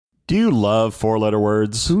Do you love four-letter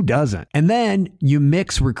words? Who doesn't? And then you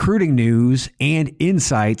mix recruiting news and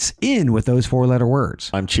insights in with those four-letter words.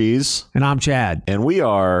 I'm Cheese. And I'm Chad. And we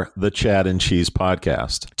are the Chad and Cheese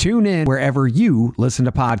Podcast. Tune in wherever you listen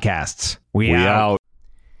to podcasts. We out.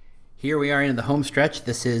 Here we are in the home stretch.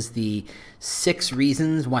 This is the 6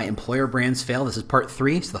 reasons why employer brands fail. This is part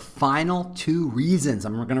 3. So the final 2 reasons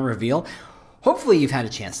I'm going to reveal. Hopefully you've had a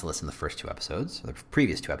chance to listen to the first 2 episodes, or the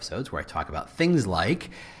previous 2 episodes, where I talk about things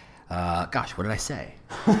like, what did I say?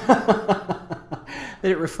 That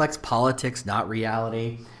it reflects politics, not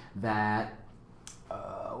reality. That,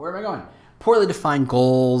 where am I going? Poorly defined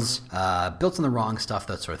goals, built on the wrong stuff,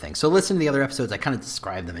 that sort of thing. So listen to the other episodes. I kind of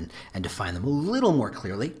describe them and define them a little more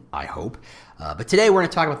clearly, I hope. But today we're going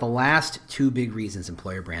to talk about the last 2 big reasons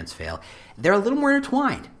employer brands fail. They're a little more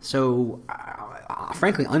intertwined. So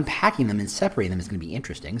frankly, unpacking them and separating them is going to be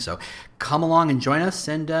interesting. So come along and join us,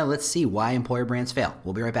 and let's see why employer brands fail.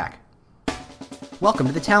 We'll be right back. Welcome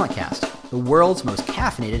to the Talent Cast, the world's most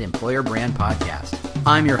caffeinated employer brand podcast.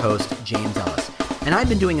 I'm your host, James Ellis. And I've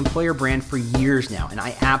been doing employer brand for years now, and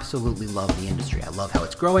I absolutely love the industry. I love how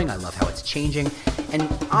it's growing. I love how it's changing. And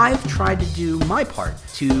I've tried to do my part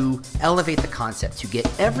to elevate the concept, to get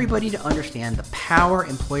everybody to understand the power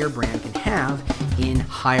employer brand can have in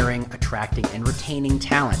hiring, attracting, and retaining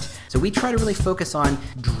talent. So we try to really focus on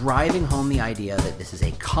driving home the idea that this is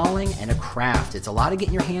a calling and a craft. It's a lot of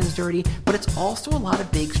getting your hands dirty, but it's also a lot of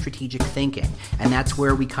big strategic thinking. And that's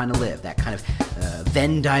where we kind of live, that kind of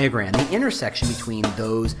Venn diagram, the intersection between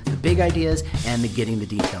those, the big ideas, and the getting the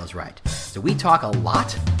details right. So we talk a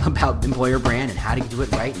lot about employer brand and how to do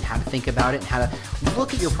it right and how to think about it and how to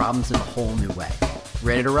look at your problems in a whole new way.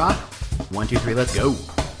 Ready to rock? 1, 2, 3, let's go.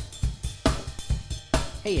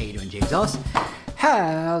 Hey, how you doing, James Ellis?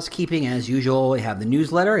 Housekeeping as usual. We have the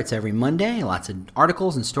newsletter. It's every Monday. Lots of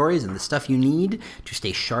articles and stories and the stuff you need to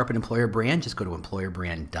stay sharp at employer brand. Just go to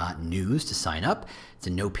employerbrand.news to sign up. It's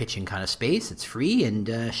a no pitching kind of space. It's free,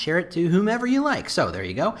 and share it to whomever you like. So there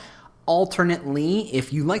you go. Alternately,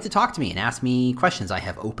 if you'd like to talk to me and ask me questions, I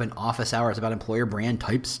have open office hours about employer brand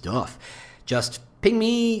type stuff. Just ping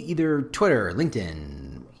me either Twitter, LinkedIn,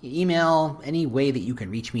 email, any way that you can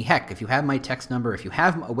reach me. Heck, if you have my text number, if you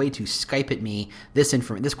have a way to Skype at me this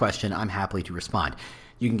question, I'm happy to respond.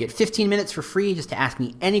 You can get 15 minutes for free just to ask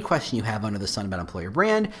me any question you have under the sun about employer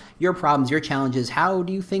brand, your problems, your challenges. How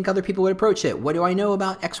do you think other people would approach it? What do I know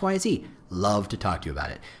about XYZ? Love to talk to you about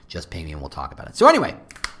it. Just ping me and we'll talk about it. So anyway,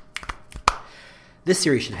 this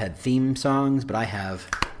series should have had theme songs, but I have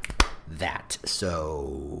that.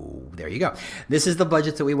 So there you go. This is the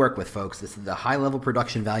budgets that we work with, folks. This is the high-level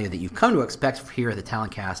production value that you've come to expect here at the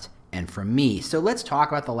Talent Cast and from me. So let's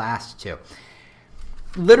talk about the last 2.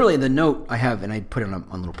 Literally, the note I have, and I put it on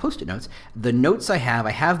little Post-it notes, the notes I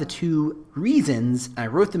have the 2 reasons, I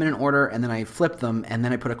wrote them in an order, and then I flipped them, and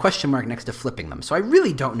then I put a question mark next to flipping them. So I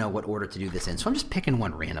really don't know what order to do this in, so I'm just picking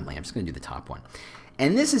one randomly. I'm just going to do the top one.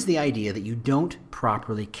 And this is the idea that you don't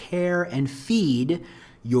properly care and feed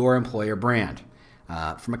your employer brand.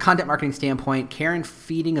 From a content marketing standpoint, care and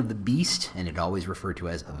feeding of the beast, and it always referred to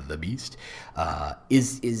as the beast,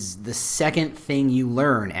 is the second thing you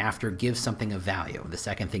learn after give something of value. The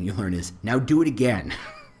second thing you learn is now do it again.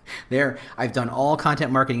 There, I've done all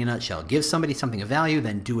content marketing in a nutshell. Give somebody something of value,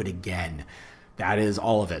 then do it again. That is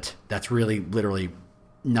all of it. That's really literally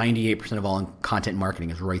 98% of all content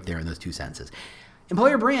marketing is right there in those 2 sentences.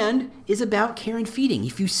 Employer brand is about care and feeding.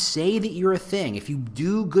 If you say that you're a thing, if you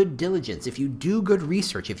do good diligence, if you do good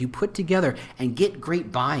research, if you put together and get great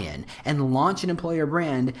buy-in and launch an employer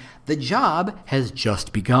brand, the job has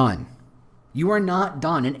just begun. You are not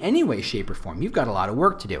done in any way, shape, or form. You've got a lot of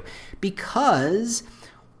work to do. Because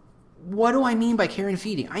what do I mean by care and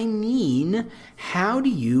feeding? I mean, how do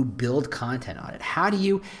you build content on it? How do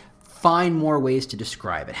you find more ways to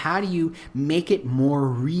describe it? How do you make it more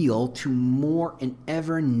real to more and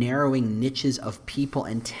ever narrowing niches of people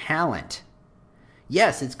and talent?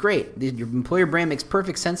 Yes, it's great. Your employer brand makes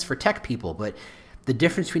perfect sense for tech people, but the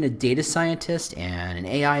difference between a data scientist and an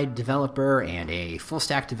AI developer and a full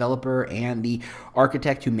stack developer and the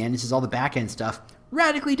architect who manages all the back end stuff,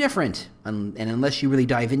 radically different. And unless you really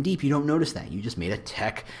dive in deep, you don't notice that. You just made a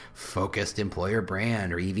tech focused employer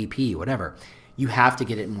brand or EVP, whatever. You have to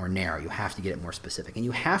get it more narrow. You have to get it more specific. And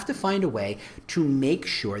you have to find a way to make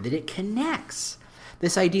sure that it connects.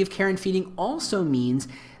 This idea of care and feeding also means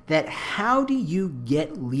that how do you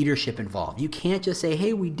get leadership involved? You can't just say,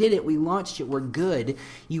 hey, we did it, we launched it, we're good.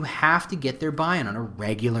 You have to get their buy-in on a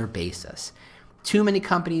regular basis. Too many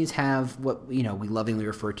companies have what we lovingly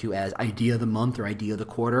refer to as idea of the month or idea of the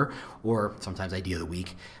quarter, or sometimes idea of the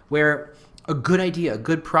week, where A good idea, a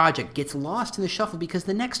good project gets lost in the shuffle because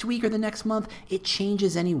the next week or the next month, it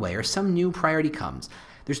changes anyway, or some new priority comes.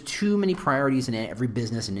 There's too many priorities in every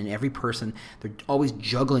business and in every person. They're always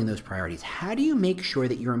juggling those priorities. How do you make sure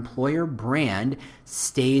that your employer brand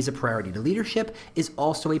stays a priority to leadership, is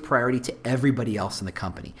also a priority to everybody else in the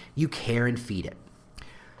company? You care and feed it.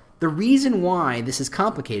 The reason why this is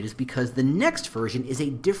complicated is because the next version is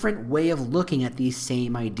a different way of looking at the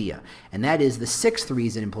same idea. And that is the sixth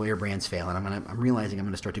reason employer brands fail. And I'm realizing I'm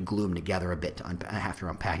going to start to glue them together a bit after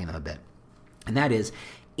unpacking them a bit. And that is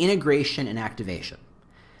integration and activation.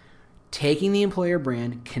 Taking the employer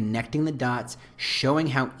brand, connecting the dots, showing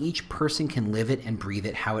how each person can live it and breathe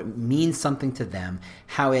it, how it means something to them,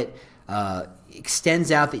 how it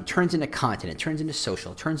extends out, it turns into content, it turns into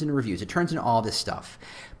social, it turns into reviews, it turns into all this stuff.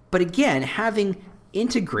 But again, having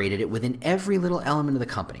integrated it within every little element of the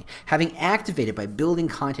company, having activated by building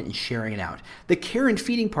content and sharing it out. The care and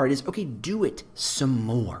feeding part is, okay, do it some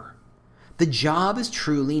more. The job is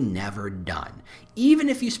truly never done. Even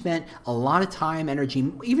if you spent a lot of time,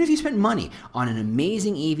 energy, even if you spent money on an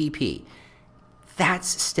amazing EVP,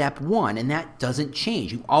 that's step one, and that doesn't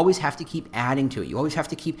change. You always have to keep adding to it. You always have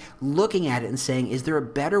to keep looking at it and saying, is there a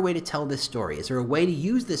better way to tell this story? Is there a way to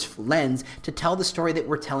use this lens to tell the story that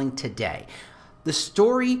we're telling today? The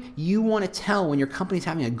story you want to tell when your company's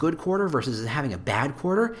having a good quarter versus having a bad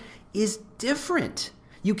quarter is different.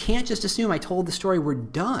 You can't just assume I told the story, we're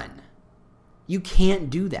done. You can't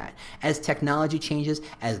do that. As technology changes,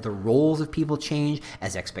 as the roles of people change,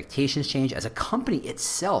 as expectations change, as a company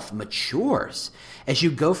itself matures, as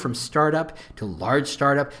you go from startup to large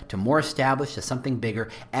startup to more established to something bigger,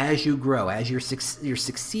 as you grow, as your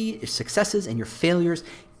successes and your failures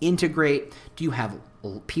integrate, do you have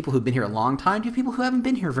people who've been here a long time? Do you have people who haven't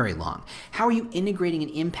been here very long? How are you integrating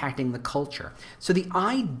and impacting the culture? So the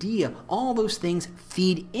idea, all those things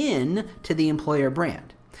feed in to the employer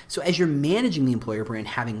brand. So as you're managing the employer brand,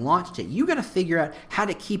 having launched it, you got to figure out how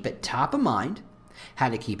to keep it top of mind, how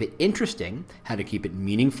to keep it interesting, how to keep it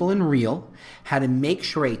meaningful and real, how to make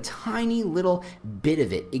sure a tiny little bit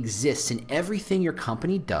of it exists in everything your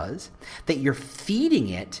company does, that you're feeding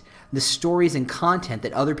it the stories and content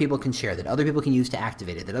that other people can share, that other people can use to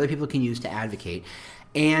activate it, that other people can use to advocate.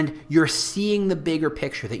 And you're seeing the bigger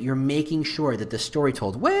picture, that you're making sure that the story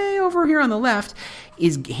told way over here on the left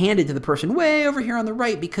is handed to the person way over here on the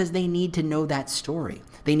right because they need to know that story.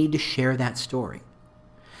 They need to share that story.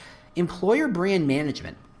 Employer brand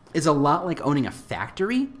management is a lot like owning a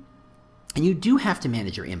factory, and you do have to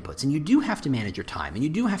manage your inputs, and you do have to manage your time, and you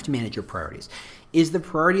do have to manage your priorities. Is the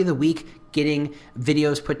priority of the week getting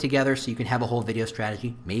videos put together so you can have a whole video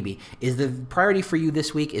strategy? Maybe. Is the priority for you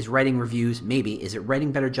this week is writing reviews? Maybe. Is it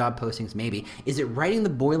writing better job postings? Maybe. Is it writing the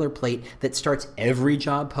boilerplate that starts every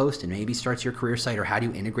job post and maybe starts your career site, or how do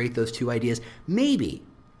you integrate those two ideas? Maybe.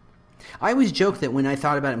 I always joke that when I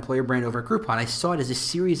thought about employer brand over at Groupon, I saw it as a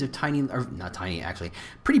series of tiny, or not tiny actually,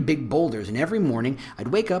 pretty big boulders. And every morning I'd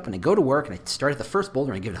wake up and I'd go to work and I'd start at the first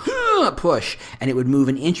boulder and I'd give it a push, and it would move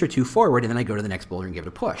an inch or two forward, and then I'd go to the next boulder and give it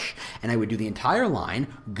a push. And I would do the entire line,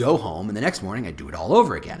 go home, and the next morning I'd do it all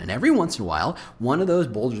over again. And every once in a while, one of those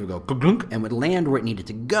boulders would go glunk and would land where it needed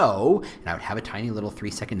to go, and I would have a tiny little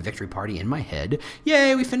 3-second victory party in my head.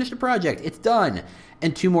 Yay, we finished a project, it's done.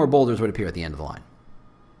 And 2 more boulders would appear at the end of the line.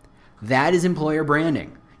 That is employer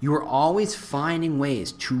branding. You are always finding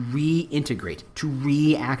ways to reintegrate, to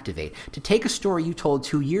reactivate, to take a story you told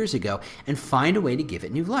 2 years ago and find a way to give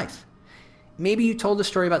it new life. Maybe you told a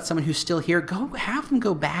story about someone who's still here. Have them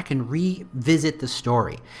go back and revisit the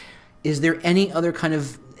story. Is there any other kind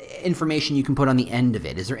of information you can put on the end of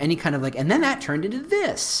it? Is there any kind of and then that turned into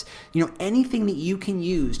this. Anything that you can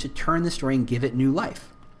use to turn the story and give it new life.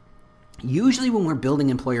 Usually when we're building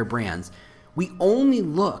employer brands, we only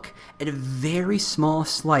look at a very small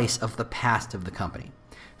slice of the past of the company.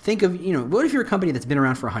 Think of, what if you're a company that's been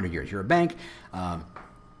around for 100 years? You're a bank,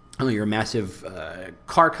 you're a massive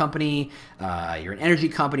car company, you're an energy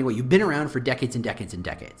company. Well, you've been around for decades and decades and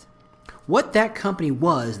decades. What that company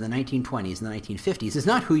was in the 1920s and the 1950s is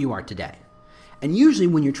not who you are today. And usually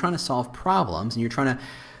when you're trying to solve problems and you're trying to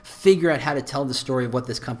figure out how to tell the story of what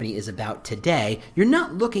this company is about today, you're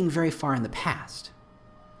not looking very far in the past.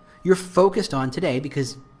 You're focused on today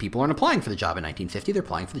because people aren't applying for the job in 1950, they're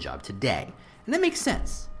applying for the job today. And that makes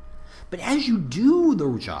sense. But as you do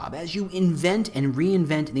the job, as you invent and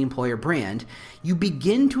reinvent the employer brand, you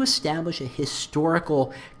begin to establish a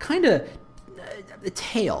historical kind of a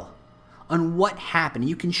tale on what happened.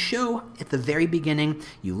 You can show at the very beginning,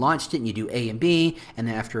 you launched it and you do A and B, and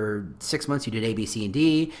then after 6 months you did A, B, C, and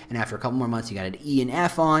D, and after a couple more months you got an E and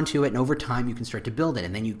F onto it, and over time you can start to build it.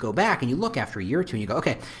 And then you go back and you look after a year or two and you go,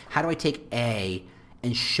 okay, how do I take A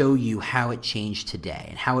and show you how it changed today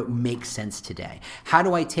and how it makes sense today? How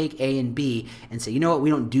do I take A and B and say, you know what, we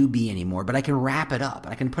don't do B anymore, but I can wrap it up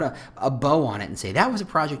and I can put a bow on it and say, that was a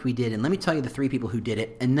project we did, and let me tell you the 3 people who did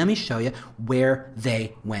it, and let me show you where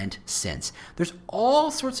they went since. There's all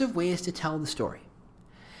sorts of ways to tell the story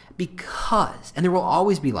because, and there will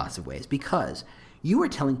always be lots of ways, because you are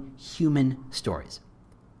telling human stories.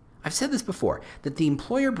 I've said this before, that the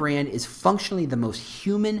employer brand is functionally the most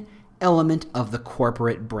human element of the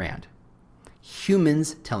corporate brand.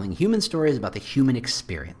 Humans telling human stories about the human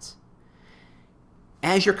experience.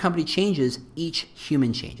 As your company changes, each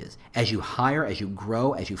human changes. As you hire, as you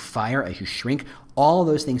grow, as you fire, as you shrink, all of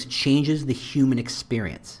those things changes the human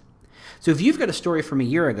experience. So if you've got a story from a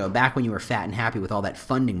year ago, back when you were fat and happy with all that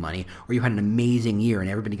funding money, or you had an amazing year and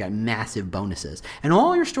everybody got massive bonuses, and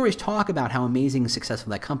all your stories talk about how amazing and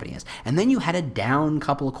successful that company is, and then you had a down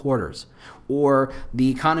couple of quarters, or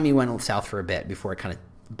the economy went south for a bit before it kind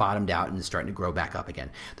of bottomed out and is starting to grow back up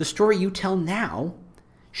again. The story you tell now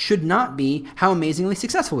should not be how amazingly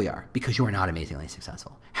successful we are, because you are not amazingly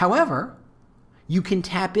successful. However, you can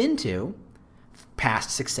tap into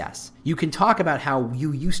past success. You can talk about how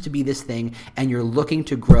you used to be this thing and you're looking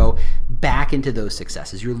to grow back into those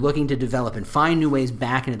successes. You're looking to develop and find new ways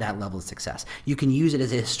back into that level of success. You can use it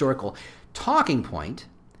as a historical talking point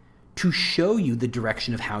to show you the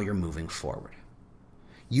direction of how you're moving forward.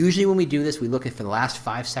 Usually when we do this, we look at for the last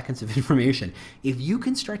 5 seconds of information. If you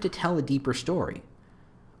can start to tell a deeper story,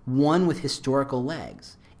 one with historical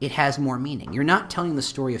legs, it has more meaning. You're not telling the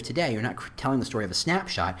story of today. You're not telling the story of a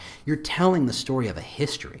snapshot. You're telling the story of a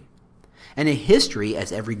history. And a history,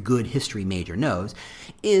 as every good history major knows,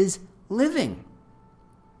 is living.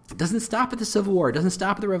 It doesn't stop at the Civil War. It doesn't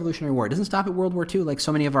stop at the Revolutionary War. It doesn't stop at World War II like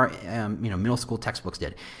so many of our middle school textbooks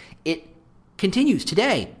did. It continues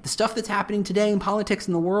today. The stuff that's happening today in politics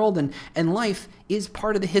in the world and life is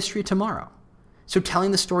part of the history of tomorrow. So telling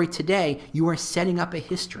the story today, you are setting up a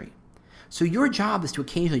history. So your job is to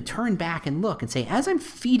occasionally turn back and look and say, as I'm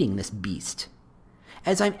feeding this beast,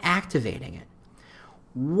 as I'm activating it,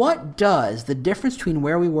 what does the difference between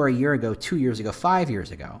where we were a year ago, 2 years ago, 5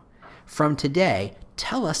 years ago, from today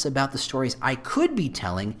tell us about the stories I could be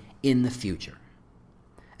telling in the future?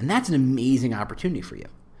 And that's an amazing opportunity for you.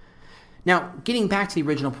 Now, getting back to the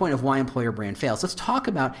original point of why employer brand fails, let's talk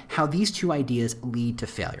about how these 2 ideas lead to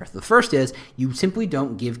failure. The first is you simply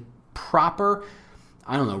don't give proper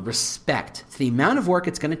respect to the amount of work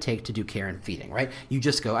it's going to take to do care and feeding, right? You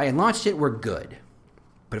just go, I launched it, we're good.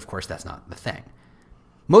 But of course, that's not the thing.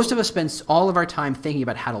 Most of us spend all of our time thinking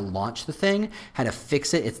about how to launch the thing, how to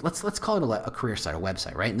fix it. Let's call it a career site, a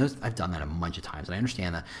website, right? And I've done that a bunch of times, and I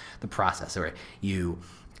understand the process. Where you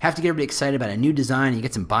have to get everybody excited about a new design, and you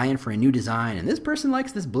get some buy-in for a new design, and this person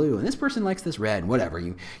likes this blue, and this person likes this red, whatever.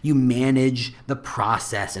 You manage the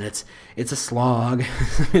process, and it's a slog.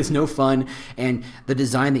 It's no fun, and the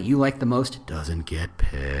design that you like the most doesn't get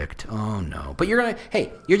picked. Oh no. But you're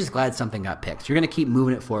just glad something got picked. You're gonna keep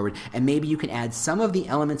moving it forward, and maybe you can add some of the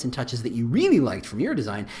elements and touches that you really liked from your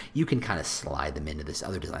design. You can kind of slide them into this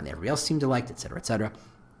other design that everybody else seemed to like, et cetera, et cetera.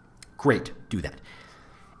 Great, do that.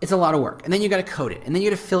 It's a lot of work. And then you got to code it. And then you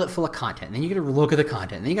got to fill it full of content. And then you got to look at the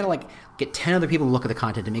content. And then you got to get 10 other people to look at the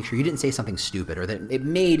content to make sure you didn't say something stupid or that it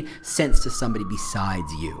made sense to somebody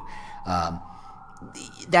besides you.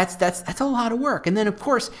 That's a lot of work. And then of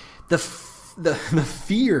course the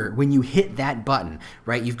fear when you hit that button,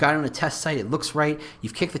 right? You've got it on a test site. It looks right.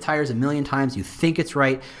 You've kicked the tires a million times. You think it's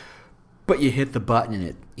right. But you hit the button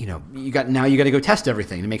and you got to go test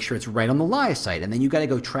everything to make sure it's right on the live site. And then you got to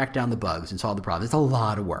go track down the bugs and solve the problems. It's a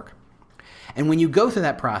lot of work. And when you go through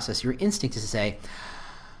that process, your instinct is to say,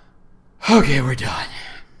 okay, we're done.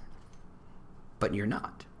 But you're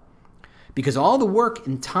not. Because all the work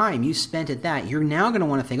and time you spent at that, you're now going to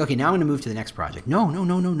want to think, okay, now I'm going to move to the next project.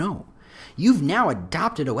 No. You've now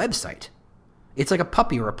adopted a website. It's like a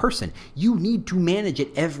puppy or a person. You need to manage it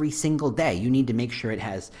every single day. You need to make sure it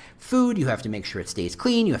has food. You have to make sure it stays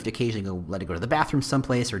clean. You have to occasionally let it go to the bathroom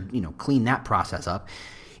someplace or, clean that process up.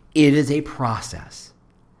 It is a process.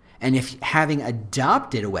 And if having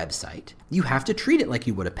adopted a website, you have to treat it like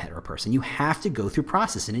you would a pet or a person. You have to go through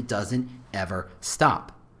process, and it doesn't ever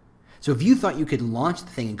stop. So if you thought you could launch the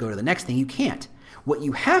thing and go to the next thing, you can't. What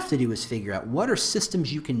you have to do is figure out what are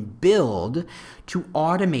systems you can build to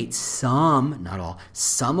automate some, not all,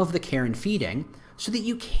 some of the care and feeding so that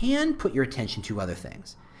you can put your attention to other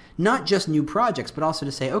things. Not just new projects, but also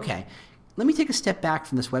to say, okay, let me take a step back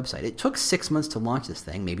from this website. It took 6 months to launch this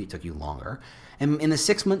thing. Maybe it took you longer. And in the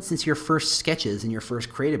 6 months since your first sketches and your first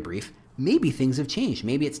creative brief, maybe things have changed.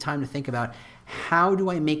 Maybe it's time to think about, how do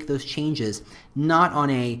I make those changes, not on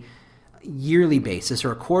a yearly basis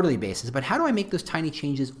or a quarterly basis, but how do I make those tiny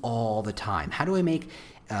changes all the time? How do I make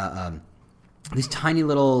these tiny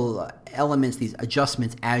little elements, these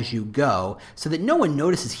adjustments as you go, so that no one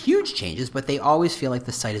notices huge changes, but they always feel like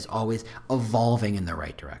the site is always evolving in the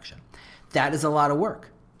right direction? That is a lot of work.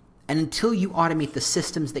 And until you automate the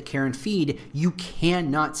systems that care and feed, you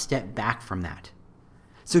cannot step back from that.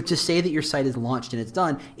 So to say that your site is launched and it's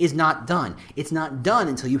done is not done. It's not done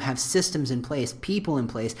until you have systems in place, people in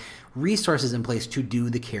place, resources in place to do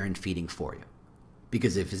the care and feeding for you.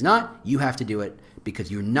 Because if it's not, you have to do it, because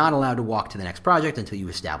you're not allowed to walk to the next project until you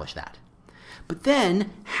establish that. But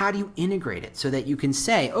then, how do you integrate it so that you can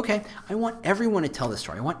say, okay, I want everyone to tell this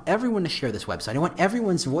story. I want everyone to share this website. I want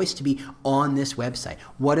everyone's voice to be on this website.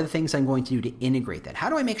 What are the things I'm going to do to integrate that? How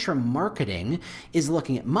do I make sure marketing is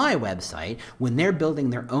looking at my website when they're building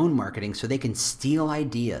their own marketing so they can steal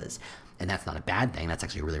ideas? And that's not a bad thing. That's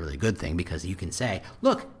actually a really, really good thing, because you can say,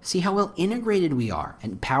 look, see how well integrated we are.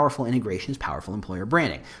 And powerful integrations, powerful employer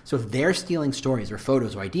branding. So if they're stealing stories or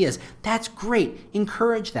photos or ideas, that's great.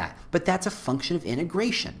 Encourage that. But that's a function of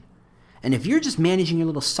integration. And if you're just managing your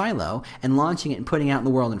little silo and launching it and putting it out in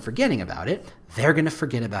the world and forgetting about it, they're going to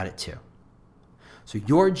forget about it too. So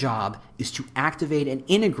your job is to activate and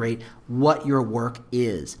integrate what your work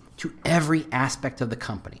is to every aspect of the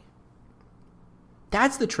company.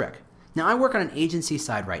 That's the trick. Now, I work on an agency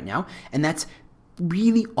side right now, and that's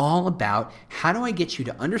really all about, how do I get you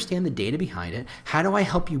to understand the data behind it? How do I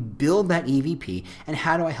help you build that EVP? And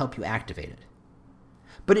how do I help you activate it?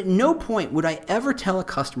 But at no point would I ever tell a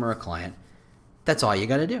customer or a client, that's all you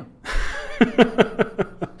got to do.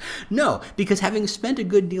 No, because having spent a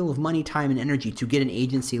good deal of money, time, and energy to get an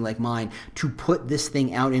agency like mine to put this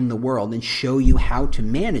thing out in the world and show you how to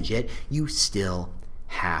manage it, you still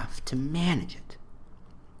have to manage it.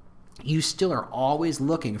 You still are always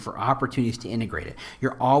looking for opportunities to integrate it.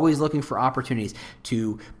 You're always looking for opportunities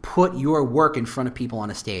to put your work in front of people on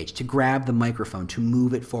a stage, to grab the microphone, to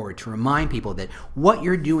move it forward, to remind people that what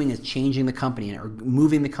you're doing is changing the company or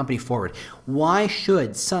moving the company forward. Why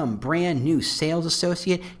should some brand new sales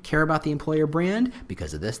associate care about the employer brand?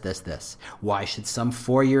 Because of this, this, this. Why should some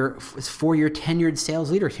four-year tenured sales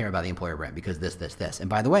leader care about the employer brand? Because this, this, this. And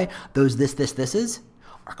by the way, those this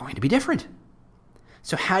are going to be different.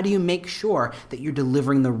 So how do you make sure that you're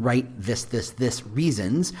delivering the right this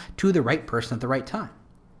reasons to the right person at the right time?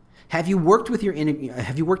 Have you worked to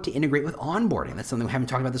integrate with onboarding? That's something we haven't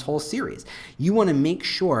talked about this whole series. You want to make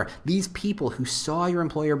sure these people who saw your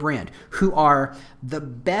employer brand, who are the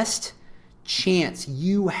best chance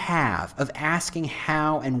you have of asking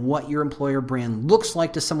how and what your employer brand looks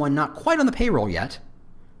like to someone not quite on the payroll yet,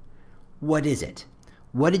 what is it?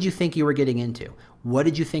 What did you think you were getting into? What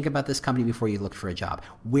did you think about this company before you looked for a job?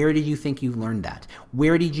 Where did you think you learned that?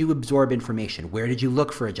 Where did you absorb information? Where did you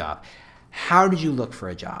look for a job? How did you look for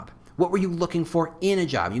a job? What were you looking for in a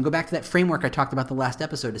job? You can go back to that framework I talked about the last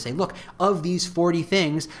episode to say, look, of these 40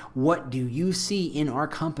 things, what do you see in our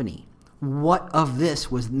company? What of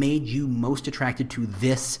this was made you most attracted to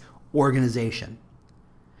this organization?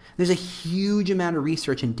 There's a huge amount of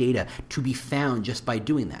research and data to be found just by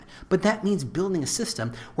doing that. But that means building a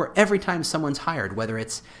system where every time someone's hired, whether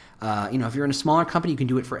it's, if you're in a smaller company, you can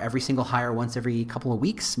do it for every single hire once every couple of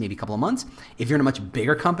weeks, maybe a couple of months. If you're in a much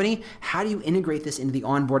bigger company, how do you integrate this into the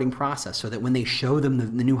onboarding process so that when they show them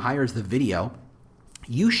the new hires the video,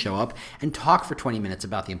 you show up and talk for 20 minutes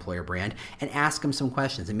about the employer brand and ask them some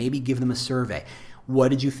questions and maybe give them a survey. What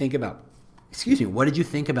did you think about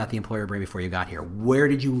the employer brand before you got here? Where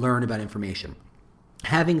did you learn about information?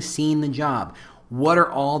 Having seen the job, what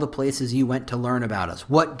are all the places you went to learn about us?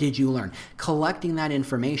 What did you learn? Collecting that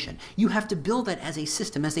information. You have to build that as a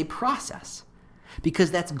system, as a process,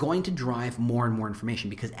 because that's going to drive more and more information,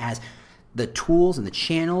 because as the tools and the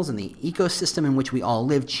channels and the ecosystem in which we all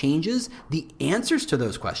live changes, the answers to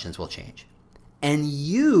those questions will change. And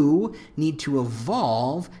you need to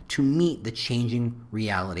evolve to meet the changing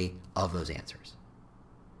reality of those answers.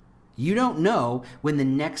 You don't know when the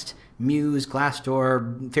next Muse,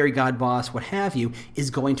 Glassdoor, Fairy God Boss, what have you, is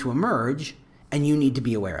going to emerge, and you need to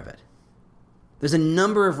be aware of it. There's a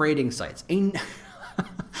number of rating sites.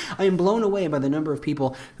 I am blown away by the number of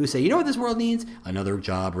people who say, you know what this world needs? Another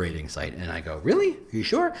job rating site. And I go, really? Are you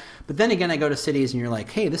sure? But then again, I go to cities and you're like,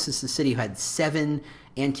 hey, this is the city who had 7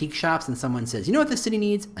 antique shops, and someone says, you know what this city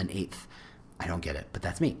needs? An 8th. I don't get it, but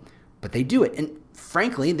that's me. But they do it. And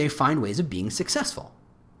frankly, they find ways of being successful.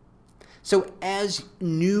 So as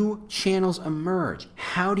new channels emerge,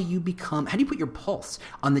 how do you put your pulse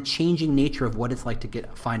on the changing nature of what it's like to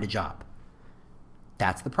find a job?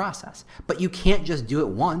 That's the process. But you can't just do it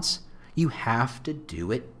once. You have to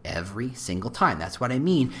do it every single time. That's what I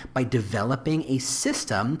mean by developing a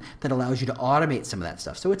system that allows you to automate some of that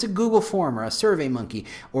stuff. So it's a Google form or a SurveyMonkey,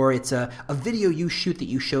 or it's a video you shoot that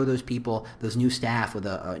you show those people, those new staff, with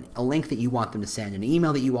a link that you want them to send, an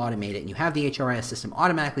email that you automate it, and you have the HRIS system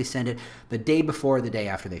automatically send it the day before or the day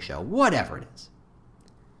after they show, whatever it is.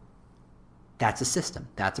 That's a system.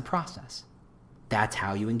 That's a process. That's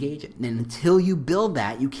how you engage it. And until you build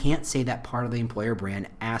that, you can't say that part of the employer brand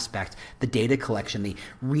aspect, the data collection, the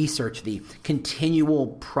research, the continual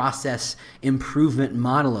process improvement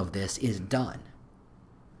model of this is done.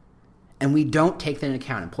 And we don't take that into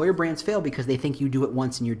account. Employer brands fail because they think you do it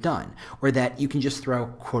once and you're done, or that you can just throw,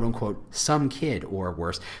 quote unquote, some kid, or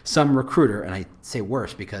worse, some recruiter. And I say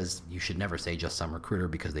worse because you should never say just some recruiter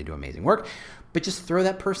because they do amazing work. But just throw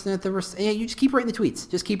that person at you just keep writing the tweets.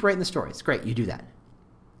 Just keep writing the stories. Great, you do that.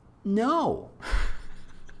 No.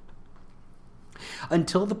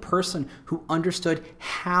 Until the person who understood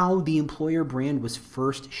how the employer brand was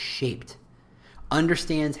first shaped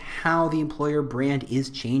understands how the employer brand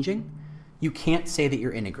is changing, you can't say that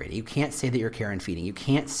you're integrating. You can't say that you're care and feeding. You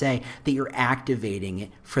can't say that you're activating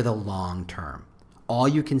it for the long term. All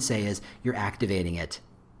you can say is you're activating it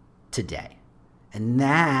today. And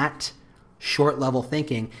that short level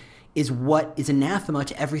thinking is what is anathema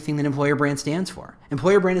to everything that employer brand stands for.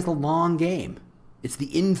 Employer brand is the long game. It's the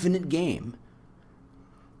infinite game.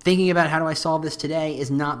 Thinking about how do I solve this today is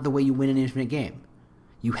not the way you win an infinite game.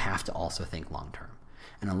 You have to also think long term.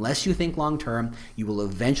 And unless you think long term, you will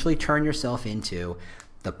eventually turn yourself into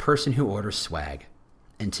the person who orders swag.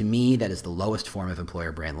 And to me, that is the lowest form of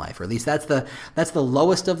employer brand life, or at least that's the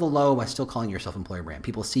lowest of the low by still calling yourself employer brand.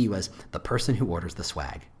 People see you as the person who orders the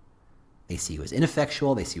swag. They see you as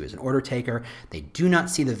ineffectual. They see you as an order taker. They do not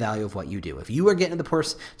see the value of what you do. If you are getting to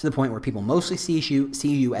the point where people mostly see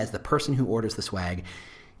you as the person who orders the swag,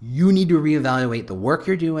 you need to reevaluate the work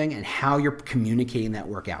you're doing and how you're communicating that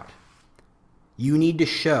work out. You need to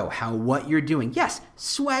show how what you're doing. Yes,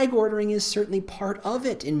 swag ordering is certainly part of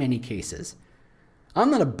it in many cases. I'm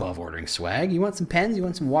not above ordering swag. You want some pens? You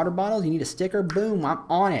want some water bottles? You need a sticker? Boom, I'm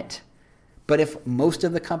on it. But if most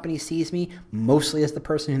of the company sees me mostly as the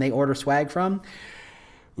person who they order swag from,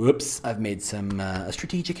 whoops, I've made a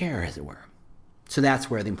strategic error, as it were. So that's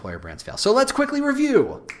where the employer brands fail. So let's quickly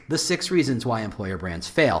review the 6 reasons why employer brands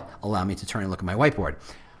fail. Allow me to turn and look at my whiteboard.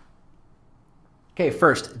 Okay,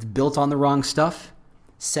 first, it's built on the wrong stuff.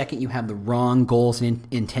 Second, you have the wrong goals and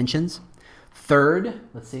intentions. Third,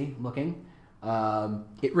 it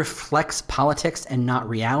reflects politics and not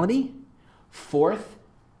reality. Fourth,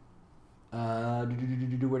 where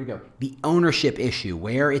to go? The ownership issue,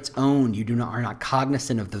 where it's owned, are not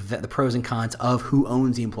cognizant of the pros and cons of who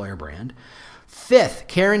owns the employer brand. Fifth,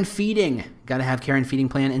 care and feeding. Got to have care and feeding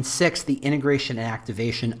plan. And sixth, the integration and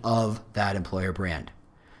activation of that employer brand.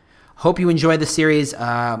 Hope you enjoyed the series.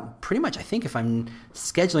 Pretty much, I think if I'm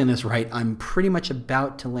scheduling this right, I'm pretty much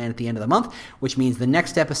about to land at the end of the month, which means the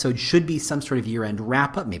next episode should be some sort of year-end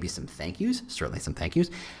wrap-up, maybe some thank yous, certainly some thank yous.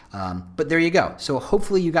 But there you go. So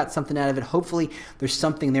hopefully you got something out of it. Hopefully there's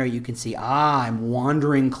something there you can see, I'm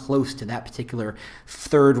wandering close to that particular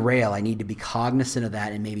third rail. I need to be cognizant of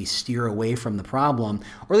that and maybe steer away from the problem,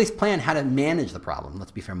 or at least plan how to manage the problem.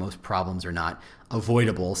 Let's be fair, most problems are not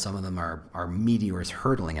avoidable. Some of them are meteors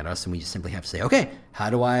hurtling at us, and we just simply have to say, okay, how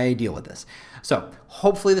do I deal with this? So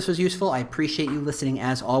hopefully this was useful. I appreciate you listening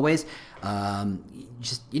as always.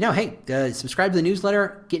 Subscribe to the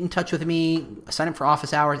newsletter, get in touch with me, sign up for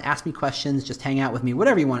office hours, ask me questions, just hang out with me,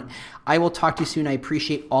 whatever you want. I will talk to you soon. I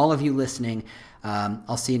appreciate all of you listening.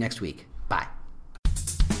 I'll see you next week. Bye.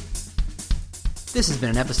 This has been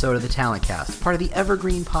an episode of the Talent Cast, part of the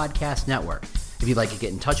Evergreen Podcast Network. If you'd like to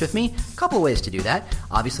get in touch with me, a couple of ways to do that.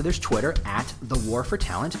 Obviously, there's Twitter at The War for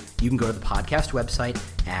Talent. You can go to the podcast website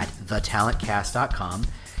at thetalentcast.com.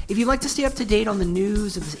 If you'd like to stay up to date on the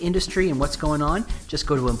news of this industry and what's going on, just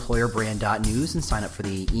go to employerbrand.news and sign up for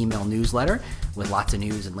the email newsletter with lots of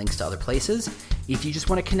news and links to other places. If you just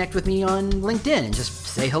want to connect with me on LinkedIn and just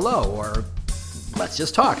say hello or let's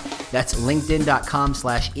just talk, that's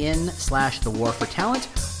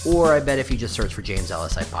linkedin.com/in/thewarfortalent, or I bet if you just search for James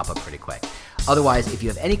Ellis, I pop up pretty quick. Otherwise, if you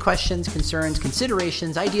have any questions, concerns,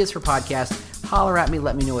 considerations, ideas for podcasts, holler at me,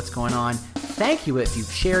 let me know what's going on. Thank you if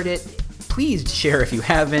you've shared it. Please share if you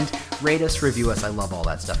haven't. Rate us, review us. I love all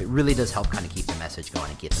that stuff. It really does help kind of keep the message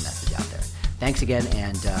going and get the message out there. Thanks again,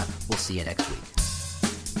 and we'll see you next week.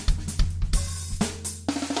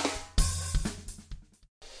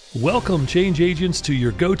 Welcome, change agents, to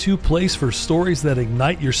your go-to place for stories that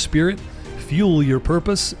ignite your spirit, fuel your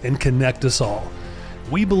purpose, and connect us all.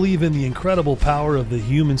 We believe in the incredible power of the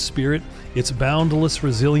human spirit, its boundless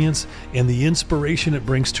resilience, and the inspiration it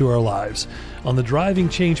brings to our lives. On the Driving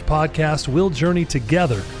Change podcast, we'll journey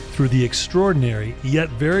together through the extraordinary yet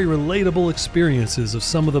very relatable experiences of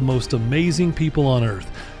some of the most amazing people on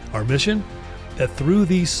earth. Our mission? That through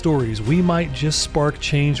these stories, we might just spark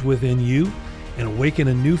change within you and awaken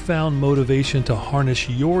a newfound motivation to harness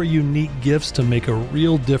your unique gifts to make a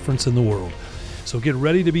real difference in the world. So get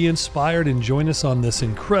ready to be inspired and join us on this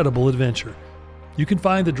incredible adventure. You can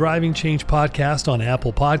find the Driving Change podcast on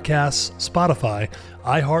Apple Podcasts, Spotify,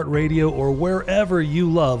 iHeartRadio, or wherever you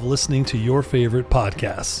love listening to your favorite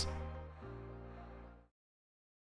podcasts.